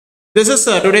This is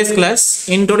today's class.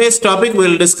 In today's topic, we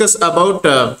will discuss about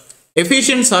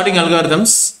efficient sorting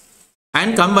algorithms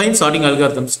and combined sorting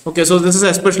algorithms. Okay, so this is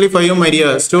especially for you, my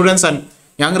dear students and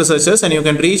young researchers, and you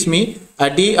can reach me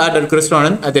at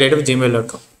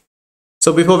dr.christoananth@gmail.com.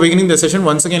 So before beginning the session,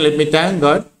 once again, let me thank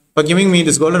God for giving me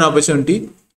this golden opportunity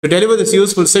to deliver this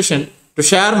useful session to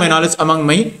share my knowledge among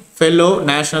my fellow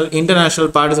national, international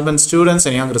participants, students,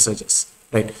 and young researchers.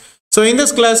 Right. So in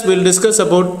this class, we'll discuss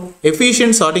about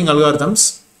efficient sorting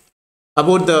algorithms,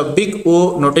 about the big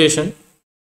O notation,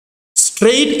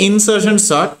 straight insertion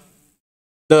sort,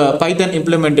 the Python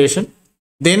implementation.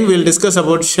 Then we'll discuss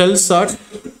about shell sort,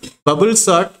 bubble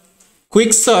sort,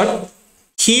 quick sort,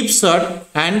 heap sort,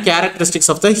 and characteristics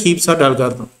of the heap sort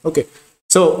algorithm. Okay.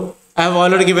 So I have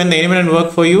already given the element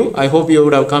work for you. I hope you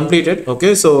would have completed.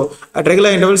 Okay. So at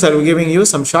regular intervals, I will be giving you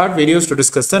some short videos to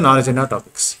discuss the knowledge in our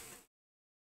topics.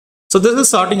 So this is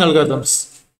sorting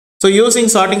algorithms. So using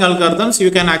sorting algorithms, you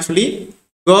can actually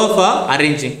go for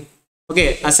arranging,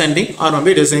 okay, ascending or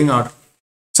maybe descending order.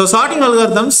 So sorting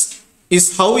algorithms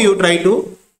is how you try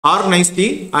to organize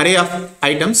the array of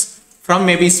items from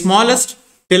maybe smallest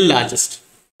till largest.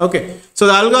 Okay. So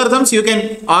the algorithms, you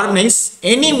can organize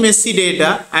any messy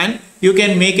data and you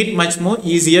can make it much more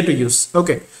easier to use.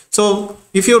 Okay. So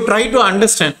if you try to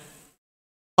understand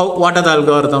what are the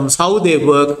algorithms, how they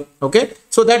work, okay,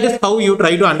 so that is how you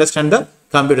try to understand the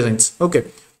computer science. Okay,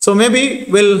 so maybe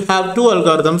we'll have two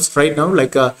algorithms right now,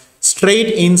 like a straight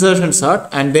insertion sort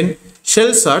and then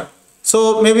shell sort.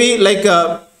 So maybe like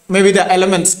maybe the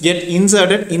elements get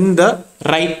inserted in the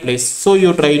right place, so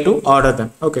you try to order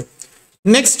them. Okay,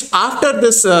 next, after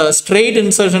this straight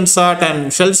insertion sort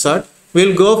and shell sort,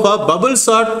 we'll go for bubble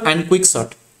sort and quick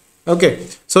sort. Okay,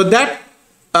 so that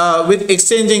with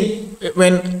exchanging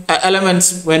when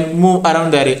elements when move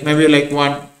around the array, maybe like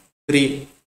 1, 3,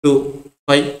 2,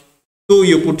 5, 2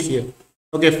 you put here,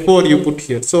 okay, 4 you put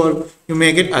here, so you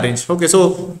make it arranged. Okay,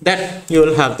 so that you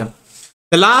will have them.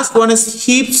 The last one is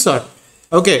heap sort.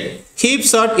 Okay, heap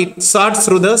sort, it sorts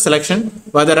through the selection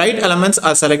where the right elements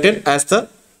are selected as the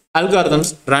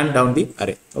algorithms run down the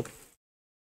array. Okay,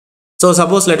 so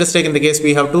suppose let us take in the case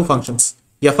we have two functions,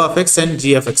 f of x and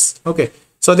g of x. Okay,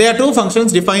 so there are two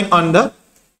functions defined on the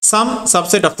sum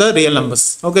subset of the real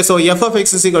numbers. Okay, so f of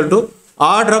x is equal to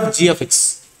order of g of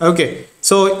x. Okay,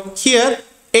 so here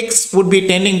x would be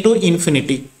tending to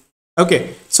infinity.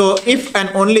 Okay, so if and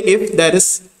only if there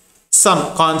is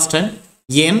some constant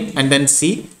n and then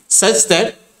c such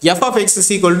that f of x is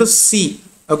equal to c.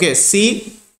 Okay,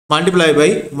 c multiplied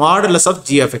by modulus of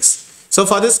g of x. So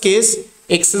for this case,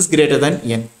 x is greater than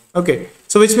n. Okay,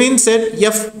 so which means that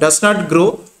f does not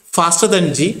grow faster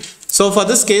than g. So for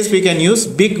this case, we can use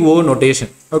big O notation.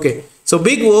 Okay, so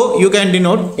big O you can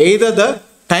denote either the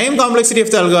time complexity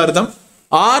of the algorithm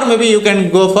or maybe you can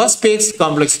go for space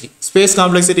complexity. Space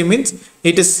complexity means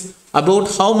it is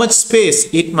about how much space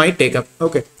it might take up.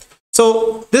 Okay,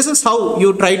 so this is how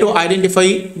you try to identify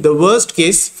the worst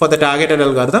case for the targeted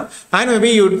algorithm, and maybe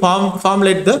you would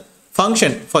formulate the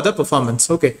function for the performance.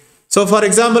 Okay, so for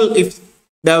example, if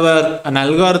there were an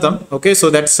algorithm, okay,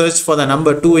 so that search for the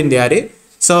number 2 in the array,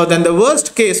 so then the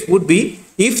worst case would be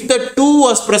if the 2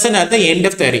 was present at the end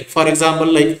of the array. For example,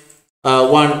 like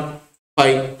 1,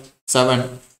 5,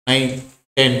 7, 9,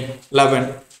 10,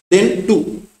 11, then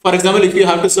 2. For example, if you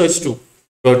have to search 2,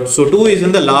 so 2 is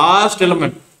in the last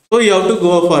element, so you have to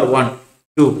go for 1,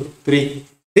 2, 3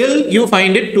 till you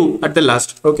find it 2 at the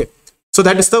last. Okay, so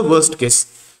that is the worst case.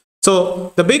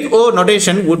 So the big O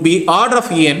notation would be order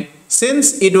of n,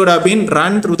 since it would have been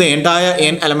run through the entire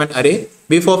n element array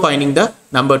before finding the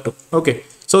number 2. Okay,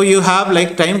 so you have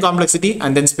like time complexity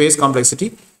and then space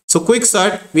complexity. So quick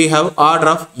sort, we have order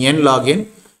of n log n.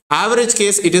 Average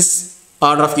case, it is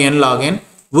order of n log n.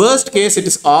 Worst case, it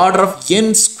is order of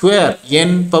n square,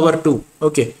 n power 2.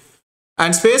 Okay,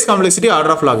 and space complexity,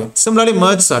 order of log n. Similarly,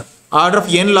 merge sort, order of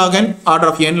n log n, order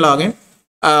of n log n.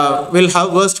 Will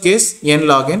have worst case n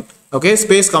log n. Okay,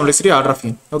 space complexity, order of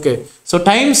n. Okay, so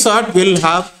time sort will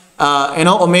have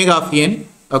omega of n.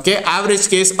 Okay, average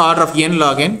case, order of n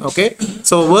log n. Okay,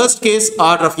 so worst case,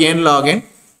 order of n log n.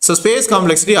 So space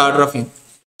complexity, order of n.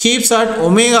 Heap sort,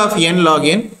 omega of n log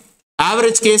n.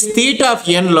 Average case, theta of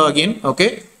n log n.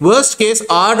 Okay, worst case,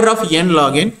 order of n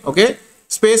log n. Okay,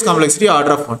 space complexity,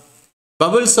 order of 1.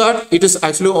 Bubble sort, it is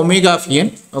actually omega of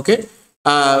n. Okay,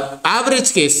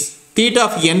 average case, theta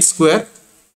of n square.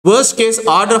 Worst case,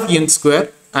 order of n square,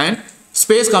 and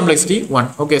space complexity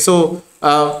 1. Okay, so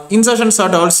insertion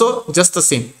sort also just the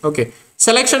same. Okay,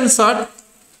 selection sort,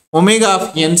 omega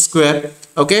of n square.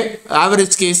 Okay,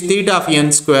 average case, theta of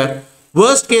n square.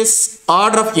 Worst case,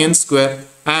 order of n square,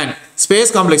 and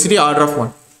space complexity, order of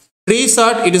 1.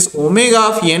 Pre-sort, it is omega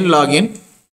of n log n.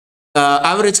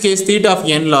 Average case, theta of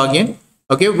n log n.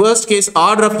 Okay, worst case,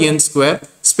 order of n square.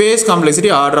 Space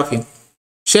complexity, order of n.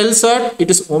 Shell sort, it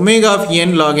is omega of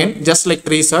n log n, just like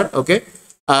pre-sort. Okay.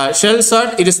 Shell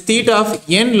sort, it is theta of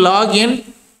n log n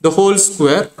the whole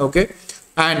square. Okay.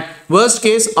 And worst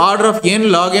case, order of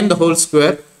n log n the whole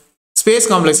square. Space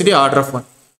complexity, order of 1.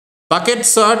 Bucket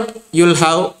sort, you will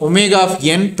have omega of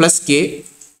n plus k.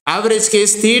 Average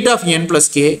case, theta of n plus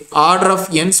k. Order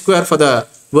of n square for the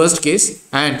worst case.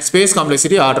 And space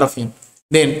complexity, order of n.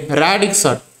 Then radic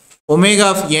sort, omega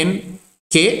of n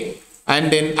k.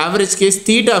 And then average case,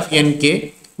 theta of n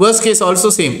k. Worst case also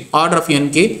same, order of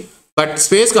n k. But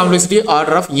space complexity,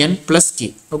 order of n plus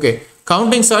k. Okay.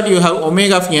 Counting sort, you have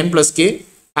omega of n plus k.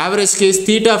 Average case,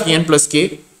 theta of n plus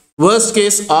k. Worst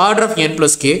case, order of n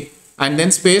plus k. And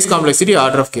then space complexity,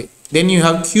 order of k. Then you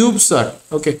have cube sort.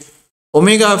 Okay.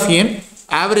 Omega of n.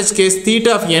 Average case,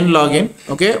 theta of n log n.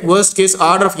 Okay. Worst case,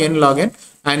 order of n log n.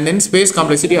 And then space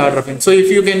complexity, order of n. So if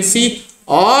you can see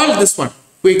all this one,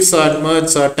 quick sort, merge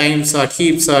sort, time sort,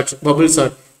 heap sort, bubble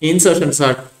sort, insertion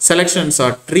sort, selection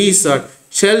sort, tree sort,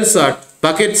 shell sort,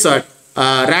 bucket sort,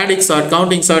 radic sort,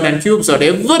 counting sort, and cube sort,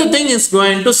 everything is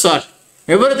going to sort.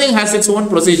 Everything has its own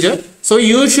procedure. So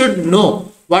you should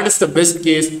know what is the best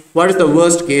case, what is the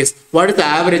worst case, what is the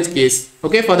average case,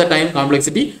 okay, for the time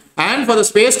complexity, and for the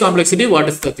space complexity, what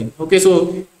is the thing. Okay,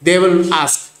 so they will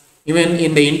ask, even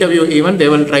in the interview, even they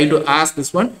will try to ask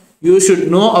this one. You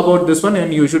should know about this one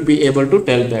and you should be able to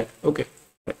tell that. Okay.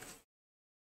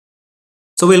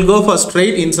 So we'll go for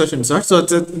straight insertion sort. So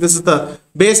this is the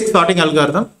basic sorting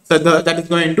algorithm. So that is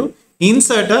going to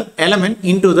insert an element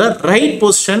into the right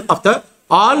position of the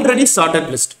already sorted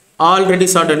list. Already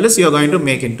sorted list you are going to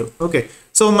make into. Okay.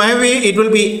 So my way, it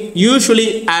will be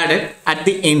usually added at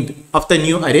the end of the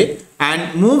new array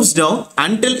and moves down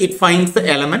until it finds the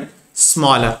element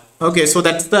smaller. Okay, so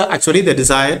that's actually the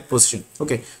desired position.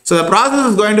 Okay, so the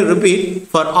process is going to repeat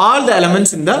for all the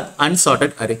elements in the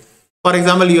unsorted array. For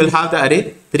example, you will have the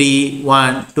array 3,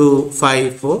 1, 2,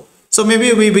 5, 4. So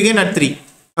maybe we begin at 3.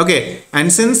 Okay,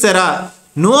 and since there are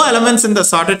no elements in the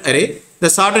sorted array, the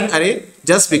sorted array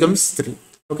just becomes 3.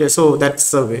 Okay, so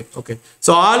that's the way. Okay,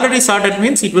 so already sorted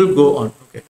means it will go on.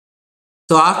 Okay,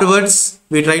 so afterwards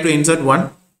we try to insert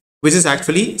 1, which is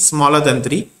actually smaller than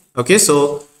 3. Okay,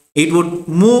 so it would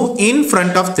move in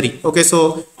front of 3. Okay,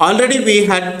 so already we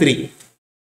had 3.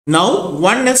 Now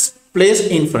 1 is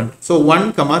placed in front. So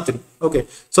 1, 3. Okay,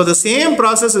 so the same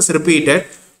process is repeated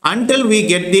until we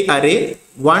get the array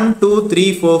 1, 2,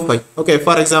 3, 4, 5. Okay,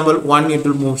 for example, 1 it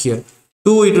will move here,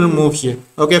 2 it will move here.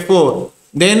 Okay, 4,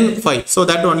 then 5. So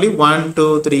that only 1,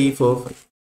 2, 3, 4, 5.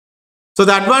 So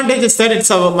the advantage is that it's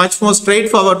a much more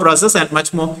straightforward process and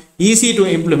much more easy to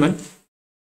implement.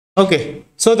 Okay,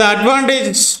 so the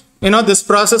advantage, this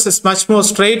process is much more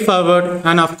straightforward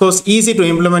and of course easy to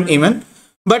implement even.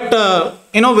 But,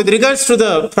 with regards to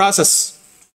the process,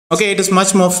 okay, it is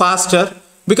much more faster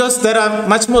because there are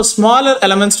much more smaller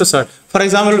elements to sort. For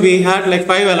example, we had like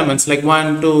 5 elements, like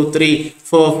 1, 2, 3,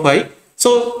 4, 5.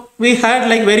 So we had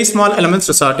like very small elements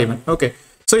to sort even. Okay,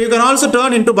 so you can also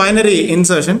turn into binary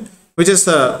insertion, which is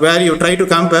where you try to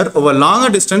compare over longer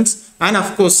distance and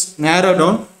of course narrow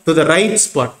down to the right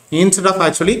spot instead of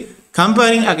actually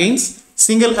comparing against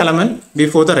single element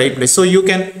before the right place. So you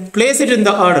can place it in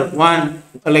the order 1,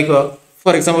 like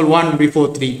for example 1 before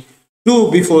 3,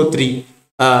 2 before 3,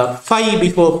 5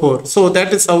 before 4. So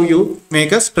that is how you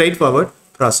make a straightforward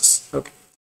process. Okay,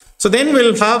 so then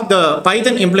we'll have the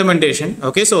Python implementation.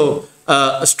 Okay, so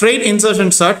a straight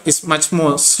insertion sort is much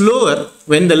more slower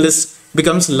when the list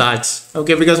becomes large.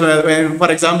 Okay, because when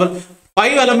for example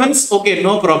 5 elements, okay,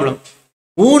 no problem.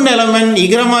 Un element,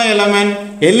 igramma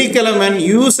element, elic element,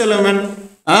 use element,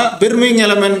 birming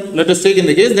element, let us take in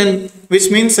the case, then which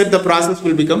means that the process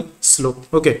will become slow.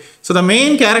 Okay, so the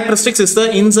main characteristics is the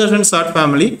insertion sort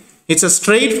family. It's a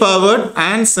straightforward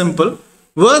and simple.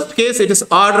 Worst case, it is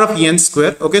order of n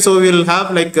square. Okay, so we will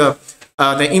have like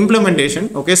the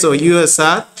implementation. Okay, so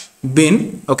usr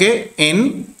bin, okay,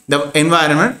 in the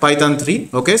environment Python 3.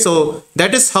 Okay, so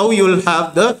that is how you will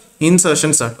have the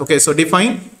insertion sort. Okay, so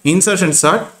define insertion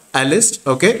sort a list.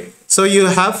 Okay, so you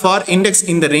have for index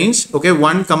in the range, okay,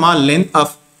 1 comma length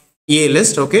of a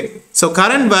list. Okay, so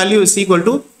current value is equal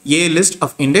to a list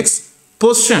of index.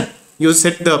 Position, you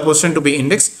set the position to be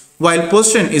index, while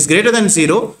position is greater than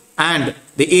 0 and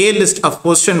the a list of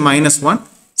position minus 1.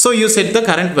 So you set the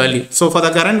current value. So for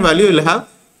the current value, you will have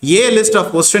a list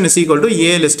of position is equal to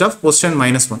a list of position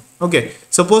minus 1. Okay,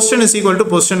 so position is equal to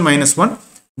position minus 1.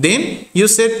 Then you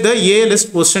set the a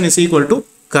list position is equal to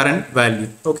current value.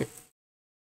 Okay,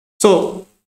 so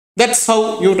That's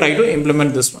how you try to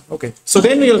implement this one. Okay. So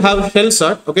then you'll have shell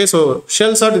sort. Okay. So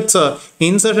shell sort, it's a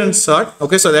insertion sort.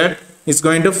 Okay. So that is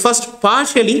going to first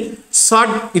partially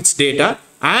sort its data,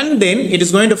 and then it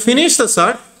is going to finish the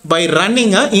sort by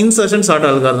running a insertion sort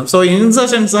algorithm. So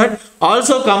insertion sort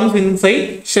also comes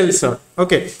inside shell sort.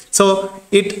 Okay. So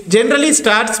it generally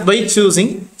starts by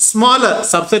choosing smaller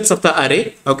subsets of the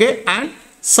array. Okay. And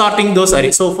sorting those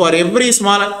arrays. So for every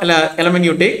small element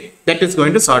you take, that is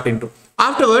going to sort into.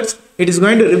 Afterwards, it is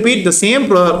going to repeat the same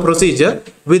procedure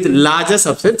with larger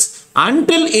subsets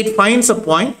until it finds a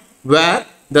point where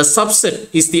the subset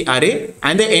is the array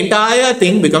and the entire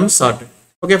thing becomes sorted.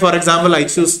 Okay, for example, I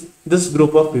choose this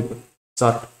group of people,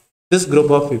 sort. This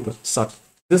group of people, sort.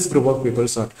 This group of people,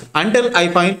 sort. Until I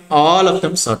find all of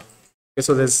them sorted. Okay,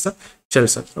 so this is a shell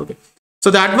sort. Okay. So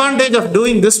the advantage of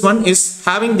doing this one is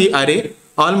having the array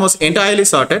almost entirely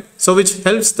sorted, so which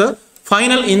helps the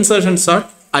final insertion sort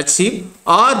achieve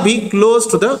or be close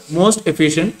to the most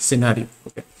efficient scenario.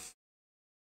 Okay.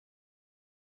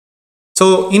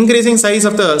 So increasing size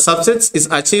of the subsets is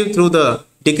achieved through the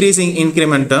decreasing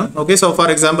increment term. Okay. So for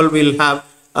example, we'll have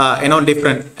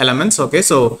different elements. Okay.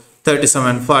 So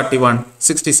 37, 41,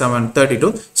 67,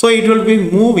 32. So it will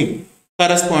be moving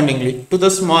correspondingly to the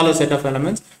smaller set of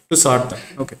elements to sort them.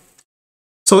 Okay.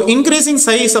 So increasing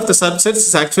size of the subsets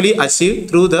is actually achieved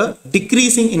through the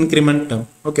decreasing increment term.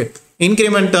 Okay.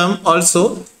 Increment term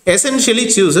also essentially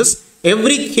chooses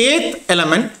every kth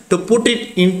element to put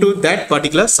it into that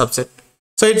particular subset.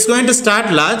 So it's going to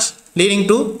start large, leading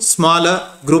to smaller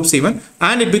groups even,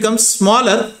 and it becomes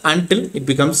smaller until it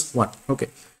becomes 1. Okay.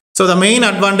 So the main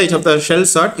advantage of the shell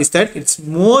sort is that it's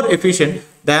more efficient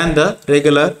than the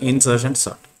regular insertion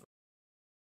sort.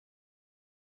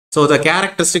 So the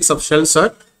characteristics of shell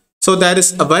sort. So there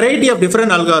is a variety of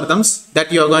different algorithms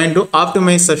that you are going to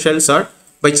optimize the shell sort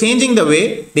by changing the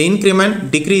way the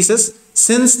increment decreases,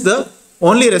 since the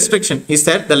only restriction is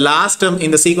that the last term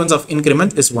in the sequence of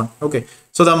increment is 1. Okay.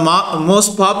 So the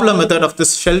most popular method of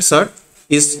this shell sort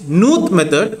is Knuth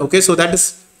method. Okay. So that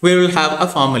is, we will have a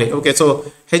formula. Okay.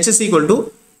 So H is equal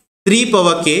to 3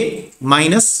 power k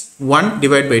minus 1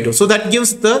 divided by 2. So that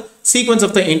gives the sequence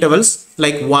of the intervals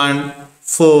like 1,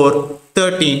 4,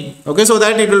 13. Okay, so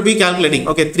that it will be calculating.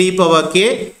 Okay, 3 power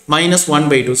k minus 1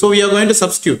 by 2. So we are going to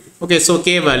substitute. Okay, so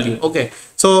k value. Okay,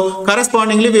 so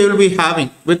correspondingly we will be having,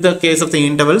 with the case of the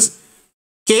intervals,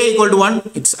 k equal to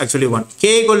 1, it's actually 1.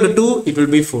 K equal to 2, it will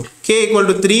be 4. K equal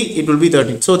to 3, it will be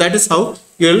 13. So that is how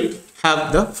you will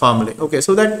have the formula. Okay,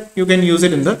 so that you can use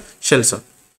it in the shell sort.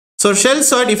 So shell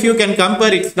sort, if you can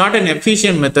compare, it's not an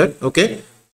efficient method. Okay,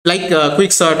 like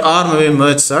quick sort or maybe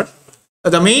merge sort.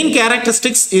 The main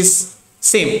characteristics is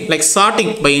same, like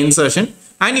sorting by insertion,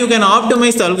 and you can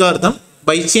optimize the algorithm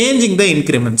by changing the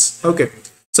increments. Okay,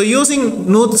 so using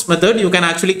Knuth's method, you can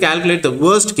actually calculate the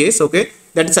worst case. Okay,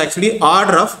 that is actually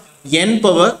order of n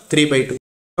power 3 by 2.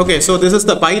 Okay, so this is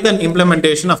the Python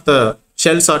implementation of the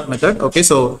shell sort method. Okay,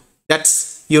 so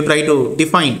that's, you try to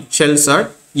define shell sort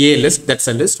a list, that's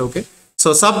a list. Okay,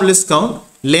 so sub list count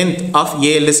length of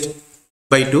a list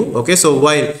by 2. Okay, so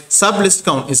while sub list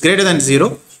count is greater than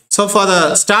 0, so for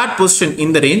the start position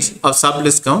in the range of sub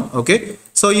list count, okay,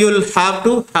 so you will have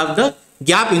to have the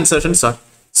gap insertion sort.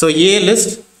 So a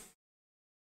list,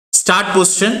 start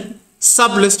position,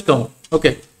 sub list count.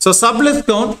 Okay, so sub list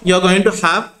count, you are going to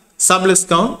have sub list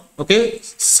count, okay,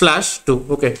 slash 2.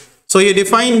 Okay, so you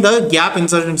define the gap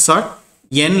insertion sort,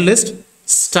 n list,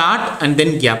 start, and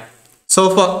then gap.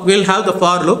 So for, we'll have the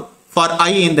for loop for I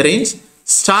in the range,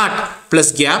 start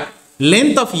plus gap,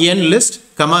 length of n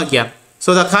list, comma gap.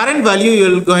 So the current value,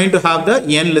 you are going to have the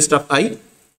n list of I,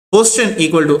 position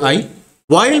equal to I,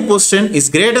 while position is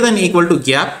greater than equal to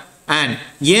gap, and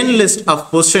n list of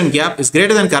position gap is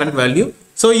greater than current value.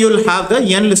 So you will have the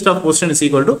n list of position is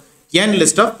equal to n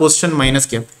list of position minus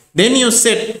gap. Then you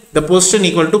set the position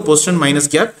equal to position minus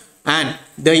gap, and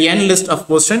the n list of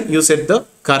position, you set the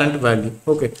current value.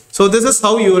 Okay, so this is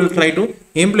how you will try to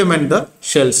implement the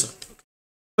shell sort.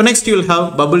 So next you will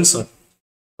have bubble sort.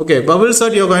 Okay, bubble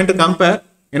sort, you are going to compare,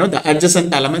 the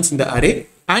adjacent elements in the array,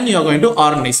 and you are going to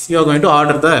organize. You are going to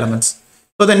order the elements.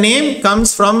 So the name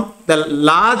comes from the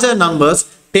larger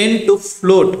numbers tend to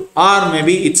float, or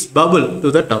maybe it's bubble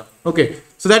to the top. Okay,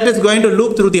 so that is going to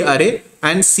loop through the array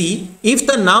and see if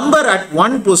the number at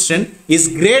one position is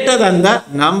greater than the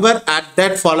number at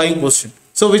that following position.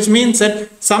 So which means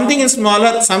that something is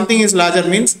smaller, something is larger,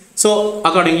 means so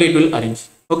accordingly it will arrange.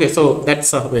 Okay, so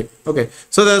that's a way. Okay,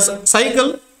 so the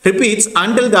cycle repeats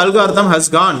until the algorithm has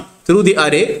gone through the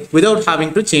array without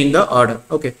having to change the order.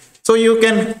 Okay, so So you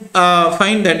can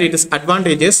find that it is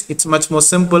advantageous. It's much more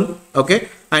simple, okay,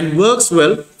 and works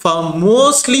well for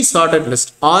mostly sorted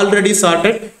list. Already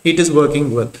sorted, it is working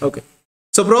well, okay.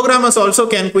 So programmers also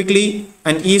can quickly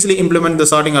and easily implement the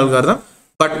sorting algorithm,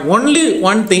 but only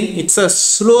one thing, it's a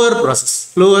slower process,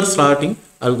 slower sorting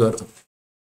algorithm.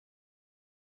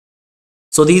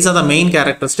 So these are the main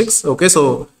characteristics, okay.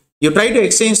 So you try to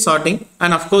exchange sorting,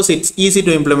 and of course it's easy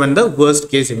to implement the worst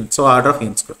case event, so order of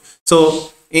n square. So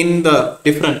in the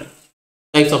different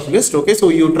types of list, okay, so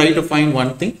you try to find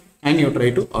one thing and you try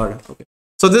to order, okay.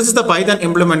 So this is the Python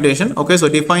implementation, okay. So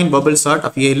define bubble sort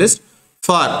of a list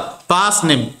for pass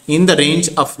name in the range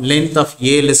of length of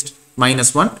a list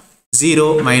 -1,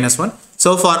 0, -1.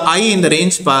 So for I in the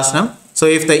range pass name, so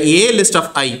if the a list of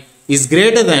I is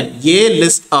greater than a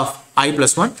list of I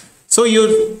plus 1, so you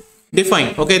define,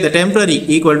 okay, the temporary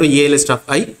equal to a list of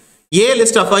I. A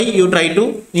list of I you try to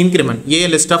increment a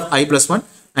list of I plus 1,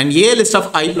 and a list of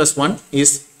I plus 1 is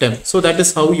temp. So that is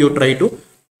how you try to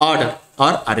order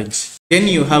or arrange. Then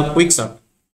you have quick sort,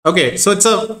 okay. So it's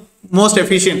a most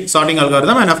efficient sorting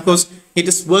algorithm, and of course it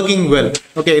is working well,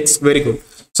 okay, it's very good.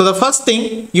 So the first thing,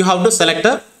 you have to select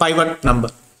a pivot number.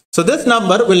 So this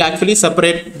number will actually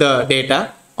separate the data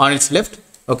on its left,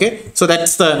 okay. So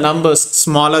that's the numbers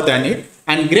smaller than it,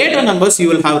 and greater numbers you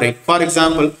will have, right? For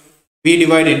example, we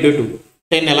divide into 2,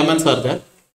 10 elements are there,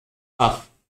 half,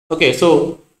 okay. So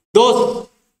those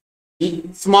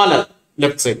smaller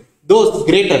left side, those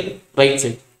greater right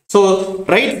side. So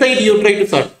right side you try to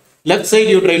sort, left side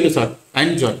you try to sort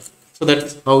and join. So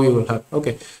that's how you will have,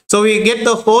 okay. So we get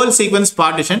the whole sequence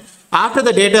partition. After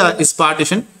the data is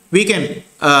partitioned, we can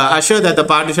assure that the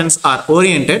partitions are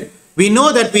oriented. We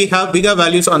know that we have bigger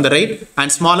values on the right and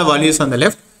smaller values on the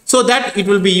left, so that it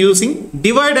will be using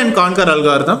divide and conquer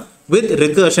algorithm with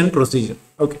recursion procedure,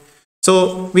 okay. So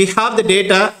we have the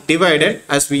data divided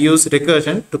as we use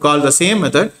recursion to call the same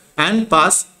method and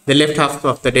pass the left half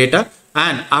of the data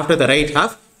and after the right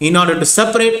half in order to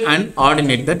separate and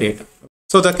ordinate the data.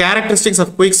 So the characteristics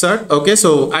of quick sort, okay.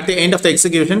 So at the end of the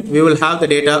execution, we will have the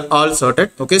data all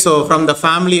sorted, okay. So from the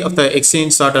family of the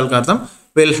exchange sort algorithm,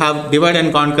 we'll have divide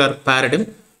and conquer paradigm,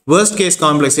 worst case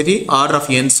complexity, order of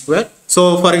n square. So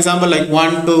for example, like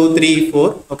 1, 2, 3, 4,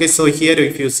 okay. So here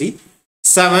if you see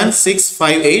 7, 6,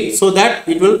 5, 8, so that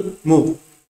it will move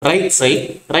right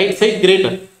side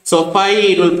greater. So 5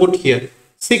 it will put here,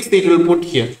 6 it will put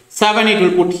here, 7 it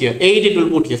will put here, 8 it will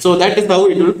put here. So that is how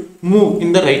it will move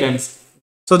in the right hand side.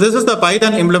 So this is the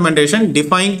Python implementation.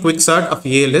 Define quick sort of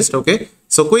a list, okay.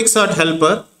 So quick sort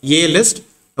helper a list,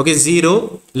 okay, 0,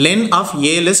 len of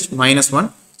a list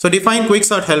 -1. So define quick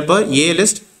sort helper a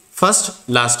list first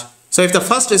last. So if the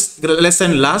first is less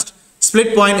than last, split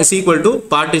point is equal to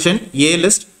partition a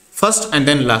list first and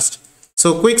then last. So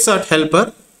quick sort helper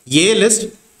a list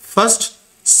first,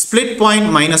 split point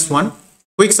 -1.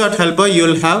 Quick sort helper you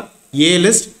will have a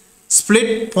list split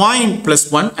point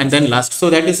 +1 and then last. So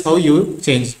that is how you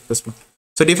change this one.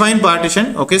 So define partition,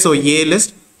 okay. So a list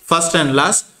first and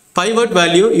last. Pivot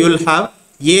value you will have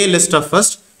a list of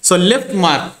first. So left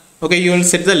mark, okay, you will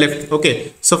set the left, okay.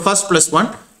 So first +1.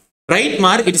 Right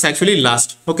mark, it is actually last,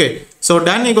 okay. So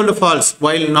done equal to false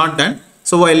while not done.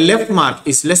 So while left mark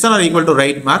is less than or equal to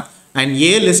right mark and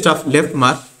a list of left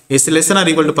mark is less than or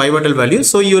equal to pivotal value,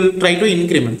 so you will try to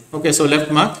increment, okay. So left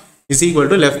mark is equal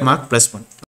to left mark +1.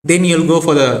 Then you'll go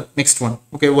for the next one,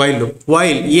 okay, while loop.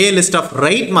 While a list of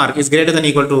right mark is greater than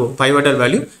equal to pivotal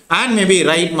value and maybe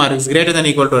right mark is greater than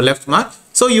equal to left mark,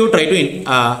 so you try to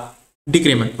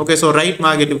decrement, okay. So right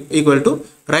mark is equal to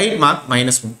right mark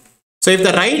 -1. So if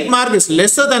the right mark is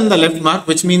lesser than the left mark,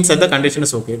 which means that the condition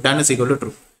is okay, done is equal to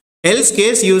true. Else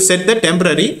case, you set the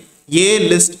temporary a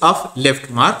list of left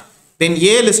mark, then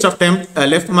a list of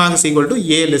left mark is equal to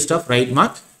a list of right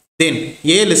mark, then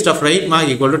a list of right mark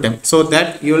equal to temp. So that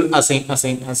you will assign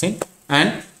and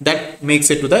that makes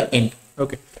it to the end,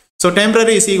 okay. So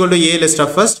temporary is equal to a list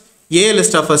of first, a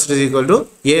list of first is equal to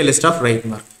a list of right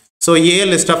mark. So a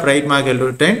list of right mark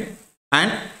equal to 10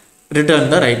 and return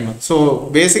the right mark. So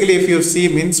basically if you see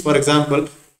means, for example,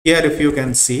 here if you can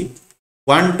see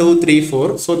 1, 2, 3, 4.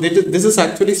 So this is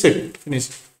actually set,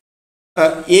 finished.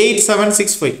 8, 7,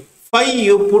 6, 5. 5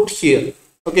 you put here,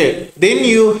 okay. Then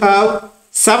you have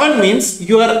 7 means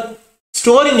you are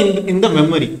storing in the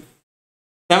memory.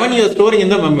 7 you are storing in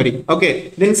the memory, okay.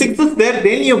 Then 6 is there,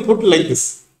 then you put like this.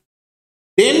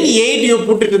 Then 8 you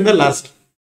put it in the last.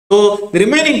 So the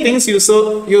remaining things you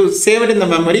save it in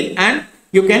the memory and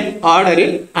you can order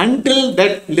it until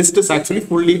that list is actually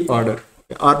fully ordered,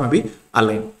 okay, or maybe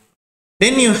aligned.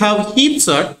 Then you have heap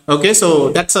sort, okay. So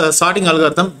that's a sorting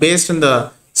algorithm based on the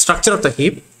structure of the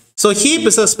heap. So heap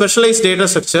is a specialized data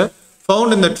structure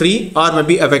found in the tree or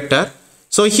maybe a vector.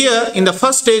 So here in the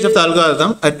first stage of the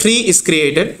algorithm, a tree is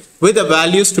created with the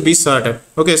values to be sorted.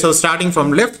 Okay, so starting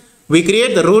from left, we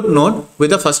create the root node with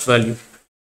the first value.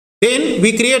 Then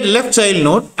we create left child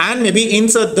node and maybe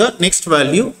insert the next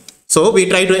value. So we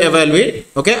try to evaluate,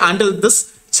 okay, until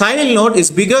this child node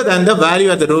is bigger than the value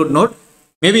at the root node.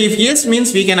 Maybe if yes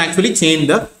means we can actually change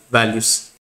the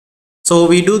values. So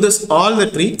we do this all the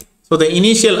tree. So the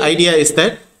initial idea is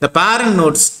that the parent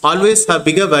nodes always have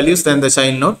bigger values than the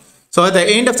child node. So at the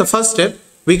end of the first step,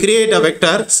 we create a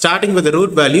vector starting with the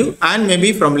root value and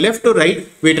maybe from left to right,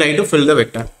 we try to fill the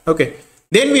vector. Okay.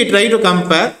 Then we try to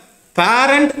compare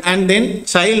parent and then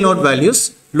child node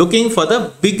values, looking for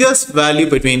the biggest value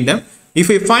between them. If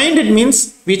we find it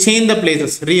means we change the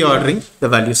places, reordering the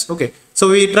values. Okay. So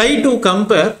we try to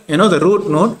compare, the root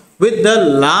node with the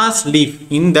last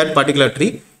leaf in that particular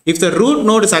tree. If the root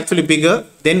node is actually bigger,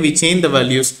 then we change the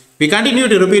values. We continue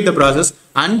to repeat the process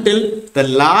until the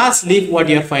last leaf what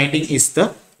you are finding is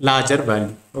the larger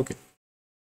value. Okay.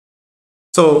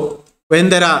 So when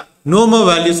there are no more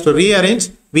values to rearrange,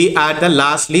 we add the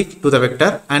last leaf to the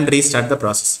vector and restart the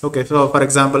process. Okay. So for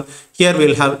example, here we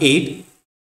will have 8.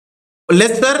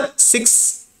 Lesser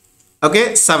 6.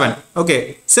 Okay. 7.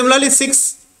 Okay. Similarly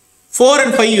 6, 4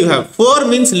 and 5 you have. 4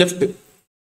 means left.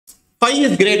 5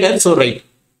 is greater, so right.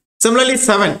 Similarly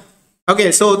 7.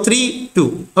 Okay, so 3,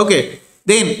 2. Okay,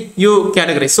 then you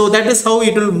categorize. So that is how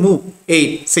it will move.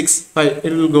 8, 6, 5.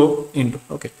 It will go into.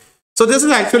 Okay. So this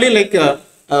is actually like a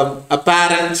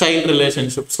parent-child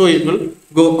relationship. So it will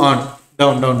go on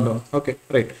down, down, down. Okay,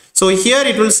 right. So here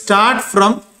it will start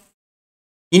from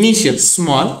initial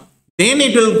small. Then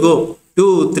it will go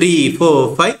 2, 3,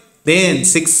 4, 5. Then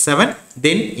 6, 7.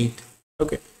 Then 8.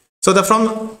 Okay. So the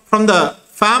from the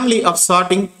family of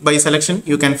sorting by selection,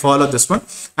 you can follow this one,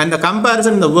 and the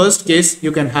comparison in the worst case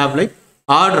you can have like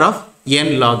order of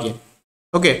n log n.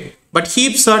 Okay, but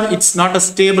heap sort, it's not a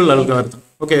stable algorithm.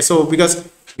 Okay, so because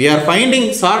we are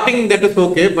finding sorting, that is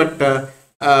okay, but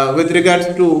with regards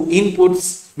to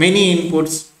inputs, many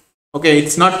inputs, okay,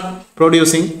 it's not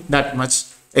producing that much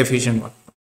efficient one.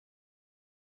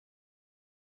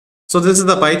 So this is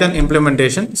the Python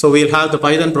implementation. So we'll have the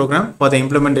Python program for the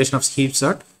implementation of heap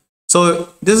sort. So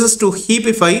this is to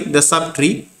heapify the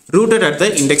subtree rooted at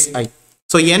the index I.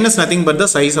 So n is nothing but the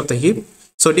size of the heap.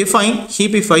 So define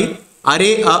heapify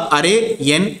array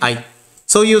ni.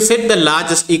 So you set the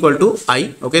largest equal to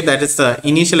I. Okay, that is the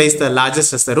initialize the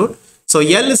largest as the root. So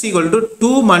L is equal to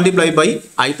 2 multiplied by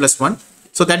I plus 1.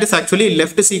 So that is actually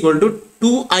left is equal to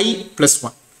 2I plus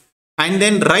 1. And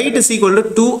then right is equal to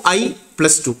 2I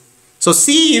plus 2. So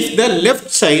see if the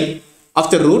left child of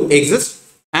the root exists.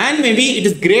 And maybe it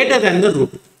is greater than the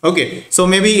root. Okay, so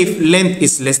maybe if length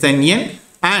is less than n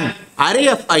and array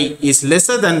of I is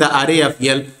lesser than the array of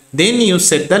L, then you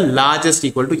set the largest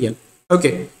equal to L.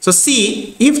 Okay, so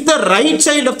see if the right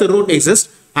child of the root exists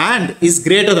and is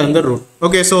greater than the root.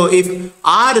 Okay, so if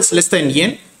R is less than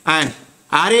n and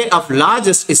array of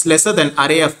largest is lesser than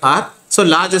array of R, so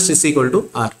largest is equal to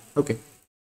R. Okay,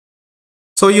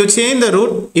 so you change the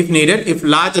root if needed. If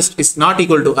largest is not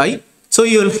equal to I, so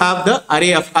you will have the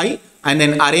array of I and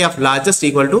then array of largest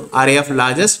equal to array of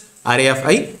largest, array of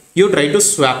I. You try to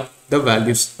swap the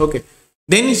values. Okay.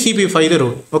 Then heapify the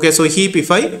root. Okay. So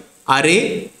heapify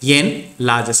array n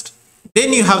largest.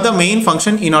 Then you have the main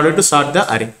function in order to sort the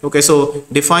array. Okay. So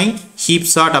define heap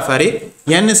sort of array.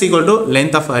 N is equal to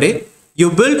length of array. You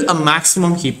build a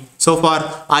maximum heap. So for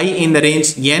I in the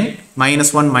range n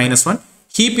minus 1 minus 1,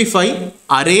 heapify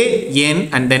array n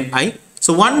and then I.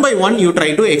 So one by one you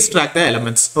try to extract the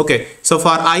elements. Okay. So for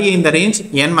I in the range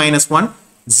n minus 1,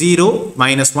 0,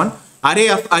 minus 1. Array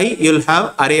of I, you will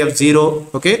have array of 0.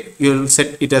 Okay. You will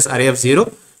set it as array of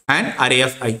 0 and array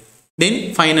of I.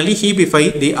 Then finally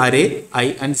heapify the array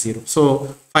I and 0.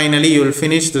 So finally you will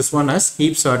finish this one as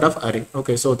heap sort of array.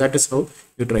 Okay. So that is how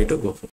you try to go for it.